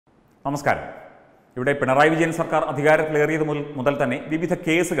നമസ്കാരം. ഇവിടെ പിണറായി വിജയൻ സർക്കാർ അധികാരത്തിലേറിയത് മുതൽ തന്നെ വിവിധ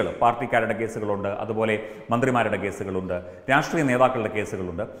കേസുകൾ, പാർട്ടിക്കാരുടെ കേസുകളുണ്ട്, അതുപോലെ മന്ത്രിമാരുടെ കേസുകളുണ്ട്, രാഷ്ട്രീയ നേതാക്കളുടെ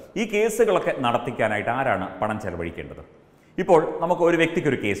കേസുകളുണ്ട്. ഈ കേസുകളൊക്കെ നടത്തിക്കാനായിട്ട് ആരാണ് പണം ചെലവഴിക്കേണ്ടത്? ഇപ്പോൾ നമുക്ക് ഒരു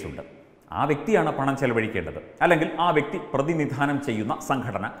വ്യക്തിക്കൊരു കേസുണ്ട്, ആ വ്യക്തിയാണ് പണം ചെലവഴിക്കേണ്ടത്, അല്ലെങ്കിൽ ആ വ്യക്തി പ്രതിനിധാനം ചെയ്യുന്ന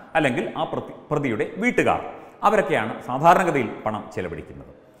സംഘടന, അല്ലെങ്കിൽ ആ പ്രതിയുടെ വീട്ടുകാർ, അവരൊക്കെയാണ് സാധാരണഗതിയിൽ പണം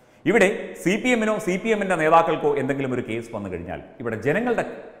ചെലവഴിക്കുന്നത്. ഇവിടെ CPM-നോ CPM-ൻ്റെ നേതാക്കൾക്കോ എന്തെങ്കിലും ഒരു കേസ് വന്നു കഴിഞ്ഞാൽ ഇവിടെ ജനങ്ങളുടെ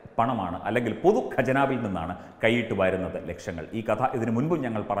പണമാണ്, അല്ലെങ്കിൽ പൊതു ഖജനാവിൽ നിന്നാണ് കൈയിട്ട് വരുന്നത് ലക്ഷങ്ങൾ. ഈ കഥ ഇതിനു മുൻപും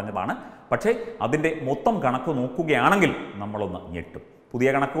ഞങ്ങൾ പറഞ്ഞതാണ്. പക്ഷേ അതിൻ്റെ മൊത്തം കണക്ക് നോക്കുകയാണെങ്കിൽ നമ്മളൊന്ന് ഞെട്ടും. പുതിയ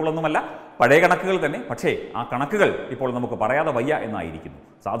കണക്കുകളൊന്നുമല്ല, പഴയ കണക്കുകൾ തന്നെ. പക്ഷേ ആ കണക്കുകൾ ഇപ്പോൾ നമുക്ക് പറയാതെ വയ്യ എന്നായിരിക്കുന്നു.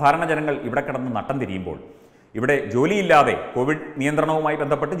 സാധാരണ ജനങ്ങൾ ഇവിടെ കിടന്ന് നട്ടം തിരിയുമ്പോൾ, ഇവിടെ ജോലിയില്ലാതെ, കോവിഡ് നിയന്ത്രണവുമായി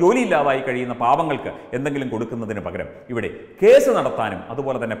ബന്ധപ്പെട്ട് ജോലിയില്ലാതായി കഴിയുന്ന പാവങ്ങൾക്ക് എന്തെങ്കിലും കൊടുക്കുന്നതിന് പകരം ഇവിടെ കേസ് നടത്താനും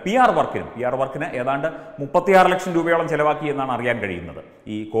അതുപോലെ തന്നെ PR വർക്കിന് ഏതാണ്ട് 36 ലക്ഷം രൂപയോളം ചെലവാക്കി എന്നാണ് അറിയാൻ കഴിയുന്നത്.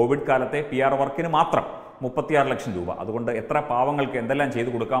 ഈ കോവിഡ് കാലത്തെ PR വർക്കിന് മാത്രം 36 ലക്ഷം രൂപ. അതുകൊണ്ട് എത്ര പാവങ്ങൾക്ക് എന്തെല്ലാം ചെയ്തു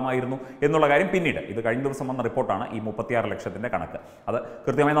കൊടുക്കാമായിരുന്നു എന്നുള്ള കാര്യം പിന്നീട്, ഇത് കഴിഞ്ഞ ദിവസം വന്ന റിപ്പോർട്ടാണ് ഈ 36 ലക്ഷത്തിൻ്റെ കണക്ക്. അത്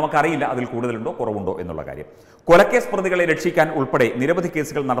കൃത്യമായി നമുക്കറിയില്ല അതിൽ കൂടുതലുണ്ടോ കുറവുണ്ടോ എന്നുള്ള കാര്യം. കൊലക്കേസ് പ്രതികളെ രക്ഷിക്കാൻ ഉൾപ്പെടെ നിരവധി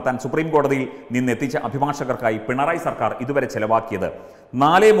കേസുകൾ നടത്താൻ സുപ്രീം കോടതിയിൽ നിന്നെത്തിച്ച അഭിഭാഷകർക്കായി പിണറായി സർക്കാർ ഇതുവരെ ചെലവാക്കിയത്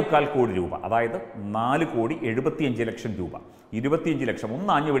 4.25 കോടി രൂപ. അതായത് 4,75,00,000 രൂപ. 25 ലക്ഷം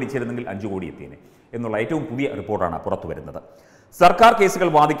ഒന്ന് ആഞ്ഞു പിടിച്ചിരുന്നെങ്കിൽ 5 കോടി എത്തിയേനെ എന്നുള്ള ഏറ്റവും പുതിയ റിപ്പോർട്ടാണ് പുറത്തു വരുന്നത്. സർക്കാർ കേസുകൾ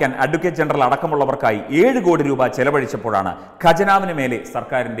വാദിക്കാൻ അഡ്വക്കേറ്റ് ജനറൽ അടക്കമുള്ളവർക്കായി 7 കോടി രൂപ ചെലവഴിച്ചപ്പോഴാണ് ഖജനാവിന് മേലെ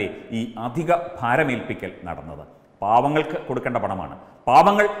സർക്കാരിൻ്റെ ഈ അധിക ഭാരമേൽപ്പിക്കൽ നടന്നത്. പാവങ്ങൾക്ക് കൊടുക്കേണ്ട പണമാണ്,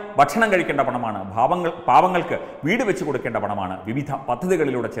 പാവങ്ങൾ ഭക്ഷണം കഴിക്കേണ്ട പണമാണ്, പാവങ്ങൾക്ക് വീട് വെച്ച് കൊടുക്കേണ്ട പണമാണ്, വിവിധ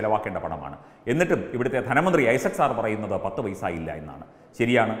പദ്ധതികളിലൂടെ ചെലവാക്കേണ്ട പണമാണ്. എന്നിട്ടും ഇവിടുത്തെ ധനമന്ത്രി ഐസക് സാർ പറയുന്നത് 10 പൈസ ഇല്ല എന്നാണ്.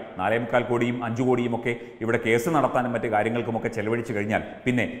 ശരിയാണ്, 4.25 കോടിയും 5 കോടിയും ഒക്കെ ഇവിടെ കേസ് നടത്താനും മറ്റ് കാര്യങ്ങൾക്കുമൊക്കെ ചെലവഴിച്ചു കഴിഞ്ഞാൽ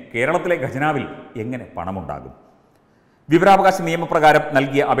പിന്നെ കേരളത്തിലെ ഖജനാവിൽ എങ്ങനെ പണമുണ്ടാകും? വിവരാവകാശ നിയമപ്രകാരം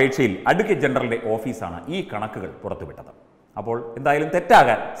നൽകിയ അപേക്ഷയിൽ അഡ്വക്കേറ്റ് ജനറലിൻ്റെ ഓഫീസാണ് ഈ കണക്കുകൾ പുറത്തുവിട്ടത്. അപ്പോൾ എന്തായാലും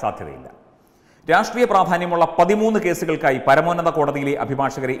തെറ്റാകാൻ സാധ്യതയില്ല. രാഷ്ട്രീയ പ്രാധാന്യമുള്ള 13 കേസുകൾക്കായി പരമോന്നത കോടതിയിലെ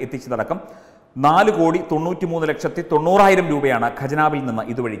അഭിഭാഷകരെ എത്തിച്ചതടക്കം 4,93,90,000 രൂപയാണ് ഖജനാവിൽ നിന്ന്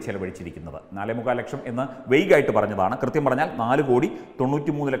ഇതുവഴി ചെലവഴിച്ചിരിക്കുന്നത്. 4.25 ലക്ഷം എന്ന് വെയ്ഗായിട്ട് പറഞ്ഞതാണ്. കൃത്യം പറഞ്ഞാൽ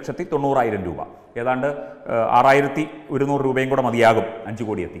 4,93,90,000 രൂപ. ഏതാണ്ട് 6,100 രൂപയും കൂടെ മതിയാകും 5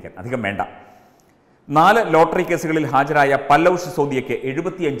 കോടി എത്തിക്കാൻ, അധികം വേണ്ട. 4 ലോട്ടറി കേസുകളിൽ ഹാജരായ പല്ലവ് സിസോദിയയ്ക്ക്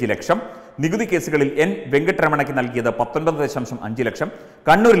 75 ലക്ഷം, നികുതി കേസുകളിൽ N വെങ്കട്ടരമണയ്ക്ക് നൽകിയത് 19.5 ലക്ഷം,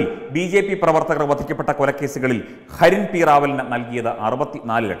 കണ്ണൂരിൽ BJP പ്രവർത്തകർ വധിക്കപ്പെട്ട കൊലക്കേസുകളിൽ ഹരിൻ P. റാവലിന് നൽകിയത്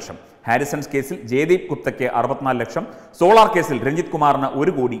 64 ലക്ഷം, ഹാരിസൺസ് കേസിൽ ജയദീപ് ഗുപ്തയ്ക്ക് 64 ലക്ഷം, സോളാർ കേസിൽ രഞ്ജിത് കുമാറിന്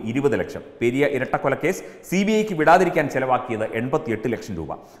 1,20 ലക്ഷം, പെരിയ ഇരട്ടക്കൊലക്കേസ് CBIക്ക് വിടാതിരിക്കാൻ ചെലവാക്കിയത് 88 ലക്ഷം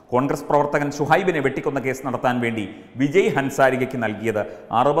രൂപ, കോൺഗ്രസ് പ്രവർത്തകൻ ഷുഹൈബിനെ വെട്ടിക്കൊന്ന കേസ് നടത്താൻ വേണ്ടി വിജയ് ഹൻസാരികയ്ക്ക് നൽകിയത്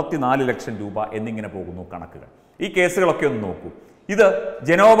 64 ലക്ഷം രൂപ എന്നിങ്ങനെ പോകുന്നു കണക്കുകൾ. ഈ കേസുകളൊക്കെ ഒന്ന് നോക്കൂ. ഇത്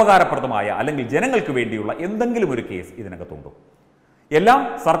ജനോപകാരപ്രദമായ, അല്ലെങ്കിൽ ജനങ്ങൾക്ക് വേണ്ടിയുള്ള എന്തെങ്കിലും ഒരു കേസ് ഇതിനകത്തുണ്ടോ? എല്ലാം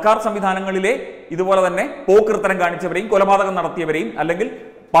സർക്കാർ സംവിധാനങ്ങളിലെ ഇതുപോലെ തന്നെ പോക്കൃത്തരം കാണിച്ചവരെയും കൊലപാതകം നടത്തിയവരെയും, അല്ലെങ്കിൽ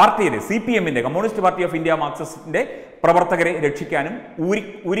പാർട്ടിയുടെ CPM-ൻ്റെ, കമ്മ്യൂണിസ്റ്റ് പാർട്ടി ഓഫ് ഇന്ത്യ മാർക്സിസ്റ്റിൻ്റെ പ്രവർത്തകരെ രക്ഷിക്കാനും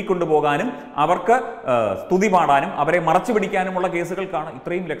ഊരിക്കൊണ്ടുപോകാനും അവർക്ക് സ്തുതി പാടാനും അവരെ മറച്ചു പിടിക്കാനുമുള്ള കേസുകൾക്കാണ്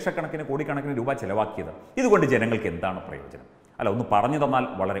ഇത്രയും ലക്ഷക്കണക്കിന് കോടിക്കണക്കിന് രൂപ ചെലവാക്കിയത്. ഇതുകൊണ്ട് ജനങ്ങൾക്ക് എന്താണ് പ്രയോജനം? അല്ല, ഒന്ന് പറഞ്ഞു തന്നാൽ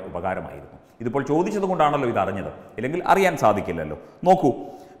വളരെ ഉപകാരമായിരുന്നു. ഇതിപ്പോൾ ചോദിച്ചത് കൊണ്ടാണല്ലോ ഇത് അറിഞ്ഞത്, ഇല്ലെങ്കിൽ അറിയാൻ സാധിക്കില്ലല്ലോ. നോക്കൂ,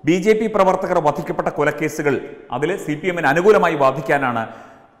 BJP പ്രവർത്തകർ വധിക്കപ്പെട്ട കൊലക്കേസുകൾ, അതിൽ CPM-ന് അനുകൂലമായി വാദിക്കാനാണ്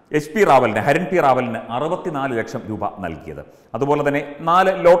ഹരിൻ P. റാവലിന് 64 ലക്ഷം രൂപ നൽകിയത്. അതുപോലെ തന്നെ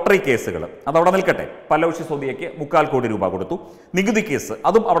 4 ലോട്ടറി കേസുകൾ, അതവിടെ നിൽക്കട്ടെ, പല്ലവ് സിസോദിയയ്ക്ക് 3/4 കോടി രൂപ കൊടുത്തു. നികുതി കേസ്,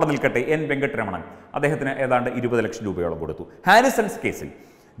 അതും അവിടെ നിൽക്കട്ടെ, N വെങ്കട്ടരമണൻ, അദ്ദേഹത്തിന് ഏതാണ്ട് 20 ലക്ഷം രൂപയോളം കൊടുത്തു. ഹാരിസൺസ് കേസിൽ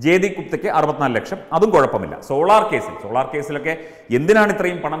ജയദീപ് ഗുപ്തയ്ക്ക് 64 ലക്ഷം, അതും കുഴപ്പമില്ല. സോളാർ കേസിലൊക്കെ എന്തിനാണ്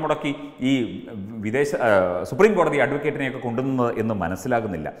ഇത്രയും പണം മുടക്കി ഈ സുപ്രീം കോടതി അഡ്വക്കേറ്റിനെയൊക്കെ കൊണ്ടുവന്നത് എന്ന്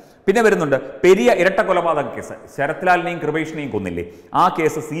മനസ്സിലാകുന്നില്ല. പിന്നെ വരുന്നുണ്ട് പെരിയ ഇരട്ട കൊലപാതക കേസ്, ശരത് ലാലിനെയും കൃപേഷിനെയും കൊന്നില്ലേ, ആ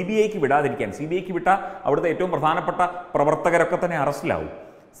കേസ് CBIക്ക് വിടാതിരിക്കാൻ, CBIക്ക് വിട്ട അവിടുത്തെ ഏറ്റവും പ്രധാനപ്പെട്ട പ്രവർത്തകരൊക്കെ തന്നെ അറസ്റ്റിലാവും.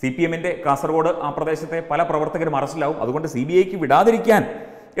 CPM-ൻ്റെ കാസർഗോഡ് ആ പ്രദേശത്തെ പല പ്രവർത്തകരും അറസ്റ്റിലാവും. അതുകൊണ്ട് CBIക്ക് വിടാതിരിക്കാൻ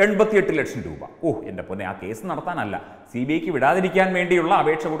 88 ലക്ഷം രൂപ. എൻ്റെ പൊന്നെ, ആ കേസ് നടത്താനല്ല, CBIക്ക് വിടാതിരിക്കാൻ വേണ്ടിയുള്ള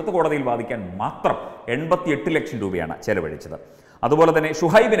അപേക്ഷ കൊടുത്ത് കോടതിയിൽ വാദിക്കാൻ മാത്രം 88 ലക്ഷം രൂപയാണ് ചെലവഴിച്ചത്. അതുപോലെ തന്നെ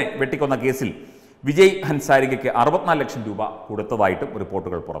ഷുഹൈബിനെ വെട്ടിക്കൊന്ന കേസിൽ വിജയ് ഹൻസാരികയ്ക്ക് 64 ലക്ഷം രൂപ കൊടുത്തതായിട്ടും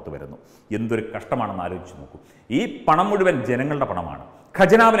റിപ്പോർട്ടുകൾ പുറത്തു വരുന്നു. എന്തൊരു കഷ്ടമാണെന്ന് ആലോചിച്ച് നോക്കൂ. ഈ പണം മുഴുവൻ ജനങ്ങളുടെ പണമാണ്,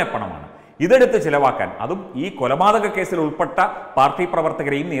 ഖജനാവിനെ പണമാണ്. ഇതെടുത്ത് ചിലവാക്കാൻ, അതും ഈ കൊലപാതക കേസിൽ ഉൾപ്പെട്ട പാർട്ടി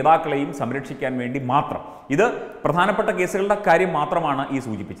പ്രവർത്തകരെയും നേതാക്കളെയും സംരക്ഷിക്കാൻ വേണ്ടി മാത്രം. ഇത് പ്രധാനപ്പെട്ട കേസുകളുടെ കാര്യം മാത്രമാണ് ഈ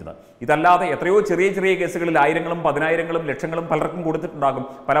സൂചിപ്പിച്ചത്. ഇതല്ലാതെ എത്രയോ ചെറിയ ചെറിയ കേസുകളിൽ 1000-ങ്ങളും 10,000-ങ്ങളും ലക്ഷങ്ങളും പലർക്കും കൊടുത്തിട്ടുണ്ടാകും,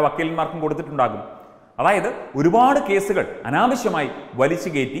 പല വക്കീലന്മാർക്കും കൊടുത്തിട്ടുണ്ടാകും. അതായത് ഒരുപാട് കേസുകൾ അനാവശ്യമായി വലിച്ചു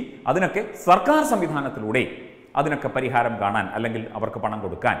കയറ്റി അതിനൊക്കെ സർക്കാർ സംവിധാനത്തിലൂടെ അതിനൊക്കെ പരിഹാരം കാണാൻ അല്ലെങ്കിൽ അവർക്ക് പണം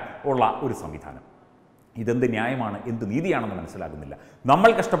കൊടുക്കാൻ ഉള്ള ഒരു സംവിധാനം. ഇതെന്ത് ന്യായമാണ്, എന്ത് നീതിയാണെന്ന് മനസ്സിലാകുന്നില്ല. നമ്മൾ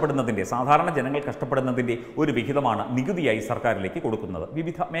കഷ്ടപ്പെടുന്നതിൻ്റെ, സാധാരണ ജനങ്ങൾ കഷ്ടപ്പെടുന്നതിൻ്റെ ഒരു വിഹിതമാണ് നികുതിയായി സർക്കാരിലേക്ക് കൊടുക്കുന്നത്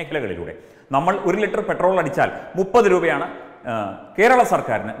വിവിധ മേഖലകളിലൂടെ. നമ്മൾ 1 ലിറ്റർ പെട്രോൾ അടിച്ചാൽ 30 രൂപയാണ് കേരള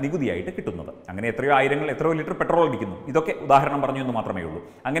സർക്കാരിന് നികുതിയായിട്ട് കിട്ടുന്നത്. അങ്ങനെ എത്രയോ ആയിരങ്ങൾ, എത്രയോ ലിറ്റർ പെട്രോൾ അടിക്കുന്നു. ഇതൊക്കെ ഉദാഹരണം പറഞ്ഞു എന്ന് മാത്രമേ ഉള്ളൂ.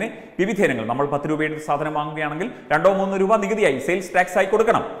 അങ്ങനെ വിവിധ ഇനങ്ങൾ നമ്മൾ 10 രൂപയുടെ സാധനം വാങ്ങുകയാണെങ്കിൽ 2-3 രൂപ നികുതിയായി, സെയിൽസ് ടാക്സ് ആയി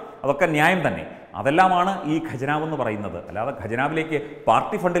കൊടുക്കണം. അതൊക്കെ ന്യായം തന്നെ. അതെല്ലാമാണ് ഈ ഖജനാവെന്ന് പറയുന്നത്. അല്ലാതെ ഖജനാവിലേക്ക്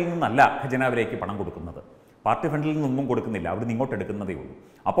പാർട്ടി ഫണ്ടിൽ നിന്നല്ല ഖജനാവിലേക്ക് പണം കൊടുക്കുന്നത്. പാർട്ടി ഫണ്ടിൽ നിന്നൊന്നും കൊടുക്കുന്നില്ല, അവിടുന്ന് ഇങ്ങോട്ട് എടുക്കുന്നതേ ഉള്ളൂ.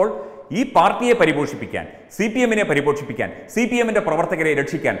 അപ്പോൾ ഈ പാർട്ടിയെ പരിപോഷിപ്പിക്കാൻ, CPM-നെ പരിപോഷിപ്പിക്കാൻ, CPM-ന്റെ പ്രവർത്തകരെ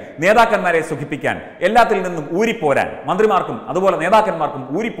രക്ഷിക്കാൻ, നേതാക്കന്മാരെ സുഖിപ്പിക്കാൻ, എല്ലാത്തിൽ നിന്നും ഊരിപ്പോരാൻ, മന്ത്രിമാർക്കും അതുപോലെ നേതാക്കന്മാർക്കും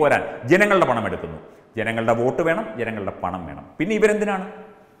ഊരിപ്പോരാൻ ജനങ്ങളുടെ പണം എടുക്കുന്നു. ജനങ്ങളുടെ വോട്ട് വേണം, ജനങ്ങളുടെ പണം വേണം. പിന്നെ ഇവരെന്തിനാണ്?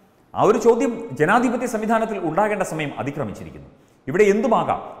 ആ ഒരു ചോദ്യം ജനാധിപത്യ സംവിധാനത്തിൽ ഉണ്ടാകേണ്ട സമയം അതിക്രമിച്ചിരിക്കുന്നു. ഇവിടെ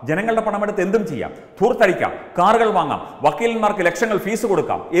എന്തുമാകാം, ജനങ്ങളുടെ പണമെടുത്ത് എന്തും ചെയ്യാം, ധൂർത്തടിക്കാം, കാറുകൾ വാങ്ങാം, വക്കീലന്മാർക്ക് ലക്ഷങ്ങൾ ഫീസ്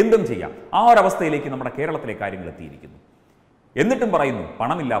കൊടുക്കാം, എന്തും ചെയ്യാം. ആ ഒരവസ്ഥയിലേക്ക് നമ്മുടെ കേരളത്തിലെ കാര്യങ്ങൾ എത്തിയിരിക്കുന്നു. എന്നിട്ടും പറയുന്നു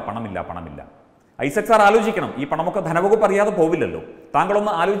പണമില്ല, പണമില്ല, പണമില്ല. ഐസക് സാർ ആലോചിക്കണം, ഈ പണമൊക്കെ ധനവകുപ്പ് അറിയാതെ പോവില്ലല്ലോ.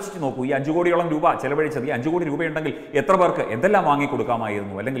 താങ്കളൊന്ന് ആലോചിച്ച് നോക്കൂ, ഈ 5 കോടിയോളം രൂപ ചെലവഴിച്ചത്, ഈ 5 കോടി രൂപയുണ്ടെങ്കിൽ എത്ര പേർക്ക് എന്തെല്ലാം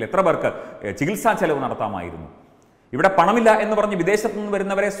വാങ്ങിക്കൊടുക്കാമായിരുന്നു, അല്ലെങ്കിൽ എത്ര പേർക്ക് ചികിത്സാ ചെലവ് നടത്താമായിരുന്നു. ഇവിടെ പണമില്ല എന്ന് പറഞ്ഞ് വിദേശത്തു നിന്ന്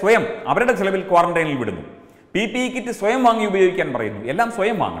വരുന്നവരെ സ്വയം അവരുടെ ചെലവിൽ ക്വാറന്റൈനിൽ വിടുന്നു. PPE കിറ്റ് സ്വയം വാങ്ങി ഉപയോഗിക്കാൻ പറയുന്നു. എല്ലാം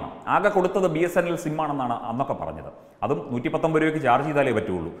സ്വയം വാങ്ങണം. ആകെ കൊടുത്തത് BSNL സിമ്മാണെന്നാണ് അന്നൊക്കെ പറഞ്ഞത്. അതും 119 രൂപയ്ക്ക് ചാർജ് ചെയ്താലേ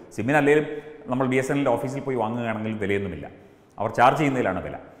പറ്റുള്ളൂ. സിമ്മിനല്ലെങ്കിലും നമ്മൾ BSNL ഓഫീസിൽ പോയി വാങ്ങുകയാണെങ്കിൽ വിലയൊന്നുമില്ല, അവർ ചാർജ് ചെയ്യുന്നതിലാണ്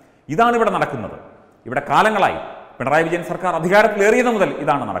വില. ഇതാണ് ഇവിടെ നടക്കുന്നത്. ഇവിടെ കാലങ്ങളായി പിണറായി വിജയൻ സർക്കാർ അധികാരത്തിലേറിയത് മുതൽ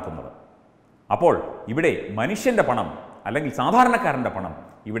ഇതാണ് നടക്കുന്നത്. അപ്പോൾ ഇവിടെ മനുഷ്യൻ്റെ പണം, അല്ലെങ്കിൽ സാധാരണക്കാരൻ്റെ പണം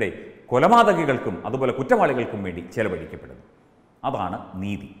ഇവിടെ കൊലപാതകികൾക്കും അതുപോലെ കുറ്റവാളികൾക്കും വേണ്ടി ചെലവഴിക്കപ്പെടുന്നു. അതാണ്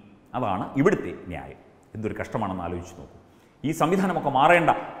നീതി, അതാണ് ഇവിടുത്തെ ന്യായം. എന്തൊരു കഷ്ടമാണെന്ന് ആലോചിച്ച് നോക്കൂ. ഈ സംവിധാനമൊക്കെ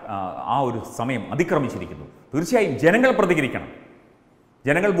മാറേണ്ട ആ ഒരു സമയം അതിക്രമിച്ചിരിക്കുന്നു. തീർച്ചയായും ജനങ്ങൾ പ്രതികരിക്കണം.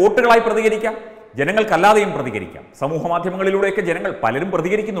 ജനങ്ങൾ വോട്ടുകളായി പ്രതികരിക്കാം, ജനങ്ങൾക്കല്ലാതെയും പ്രതികരിക്കാം. സമൂഹ മാധ്യമങ്ങളിലൂടെയൊക്കെ ജനങ്ങൾ പലരും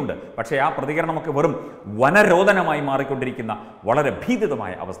പ്രതികരിക്കുന്നുണ്ട്. പക്ഷേ ആ പ്രതികരണമൊക്കെ വെറും വനരോധനമായി മാറിക്കൊണ്ടിരിക്കുന്ന വളരെ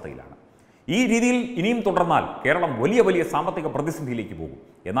ഭീതിതമായ അവസ്ഥയിലാണ്. ഈ രീതിയിൽ ഇനിയും തുടർന്നാൽ കേരളം വലിയ വലിയ സാമ്പത്തിക പ്രതിസന്ധിയിലേക്ക് പോകും.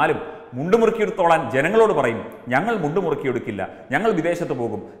 എന്നാലും മുണ്ടുമുറുക്കിയെടുത്തോളാൻ ജനങ്ങളോട് പറയും, ഞങ്ങൾ മുണ്ടുമുറുക്കിയെടുക്കില്ല, ഞങ്ങൾ വിദേശത്ത്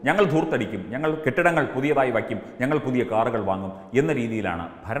പോകും, ഞങ്ങൾ ധൂർത്തടിക്കും, ഞങ്ങൾ കെട്ടിടങ്ങൾ പുതിയതായി വയ്ക്കും, ഞങ്ങൾ പുതിയ കാറുകൾ വാങ്ങും എന്ന രീതിയിലാണ്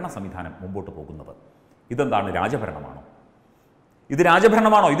ഭരണ സംവിധാനം മുമ്പോട്ട് പോകുന്നത്. ഇതെന്താണ്, രാജഭരണമാണോ? ഇത്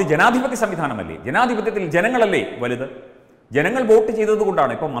രാജഭരണമാണോ? ഇത് ജനാധിപത്യ സംവിധാനമല്ലേ? ജനാധിപത്യത്തിൽ ജനങ്ങളല്ലേ വലുത്? ജനങ്ങൾ വോട്ട്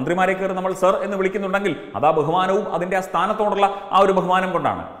ചെയ്തതുകൊണ്ടാണ്. ഇപ്പം മന്ത്രിമാരെ കയറി നമ്മൾ സർ എന്ന് വിളിക്കുന്നുണ്ടെങ്കിൽ അത് ആ ബഹുമാനവും അതിൻ്റെ ആ സ്ഥാനത്തോടുള്ള ആ ഒരു ബഹുമാനം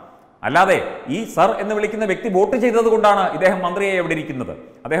കൊണ്ടാണ്. അല്ലാതെ ഈ സർ എന്ന് വിളിക്കുന്ന വ്യക്തി വോട്ട് ചെയ്തത് കൊണ്ടാണ് ഇദ്ദേഹം മന്ത്രിയെ എവിടെ ഇരിക്കുന്നത്.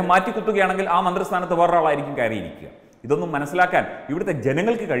 അദ്ദേഹം മാറ്റിക്കുത്തുകയാണെങ്കിൽ ആ മന്ത്രിസ്ഥാനത്ത് വേറൊരാളായിരിക്കും കയറിയിരിക്കുക. ഇതൊന്നും മനസ്സിലാക്കാൻ ഇവിടുത്തെ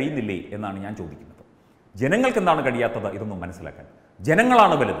ജനങ്ങൾക്ക് കഴിയുന്നില്ലേ എന്നാണ് ഞാൻ ചോദിക്കുന്നത്. ജനങ്ങൾക്ക് എന്താണ് കഴിയാത്തത് ഇതൊന്നും മനസ്സിലാക്കാൻ?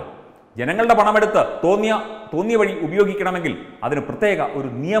 ജനങ്ങളാണ് വലുത്. ജനങ്ങളുടെ പണമെടുത്ത് തോന്നിയ വഴി ഉപയോഗിക്കണമെങ്കിൽ അതിന് പ്രത്യേക ഒരു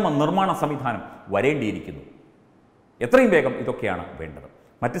നിയമനിർമ്മാണ സംവിധാനം വരേണ്ടിയിരിക്കുന്നു. എത്രയും വേഗം ഇതൊക്കെയാണ് വേണ്ടത്.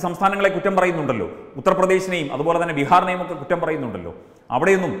 മറ്റ് സംസ്ഥാനങ്ങളെ കുറ്റം പറയുന്നുണ്ടല്ലോ, ഉത്തർപ്രദേശിനെയും അതുപോലെ തന്നെ ബീഹാറിനെയും ഒക്കെ കുറ്റം പറയുന്നുണ്ടല്ലോ.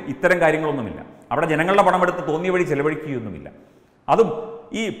 അവിടെയൊന്നും ഇത്തരം കാര്യങ്ങളൊന്നുമില്ല. അവിടെ ജനങ്ങളുടെ പണമെടുത്ത് തോന്നിയ വഴി ചെലവഴിക്കുകയൊന്നുമില്ല. അതും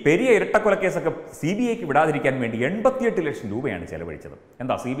ഈ പെരിയ ഇരട്ടക്കൊലക്കേസൊക്കെ CBIക്ക് വിടാതിരിക്കാൻ വേണ്ടി 88 ലക്ഷം രൂപയാണ് ചെലവഴിച്ചത്.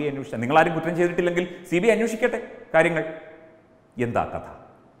 എന്താ CBI അന്വേഷിച്ചാൽ? നിങ്ങളാരും കുറ്റം ചെയ്തിട്ടില്ലെങ്കിൽ CBI അന്വേഷിക്കട്ടെ കാര്യങ്ങൾ. എന്താ കഥ?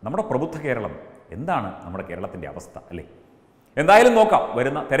 നമ്മുടെ പ്രബുദ്ധ കേരളം, എന്താണ് നമ്മുടെ കേരളത്തിൻ്റെ അവസ്ഥ അല്ലേ? എന്തായാലും നോക്കാം,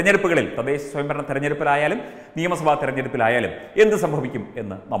 വരുന്ന തെരഞ്ഞെടുപ്പുകളിൽ, തദ്ദേശ സ്വയംഭരണ തെരഞ്ഞെടുപ്പിലായാലും നിയമസഭാ തെരഞ്ഞെടുപ്പിലായാലും എന്ത് സംഭവിക്കും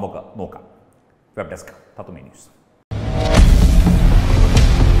എന്ന് നമുക്ക് നോക്കാം. Web desk Tatwamayi news.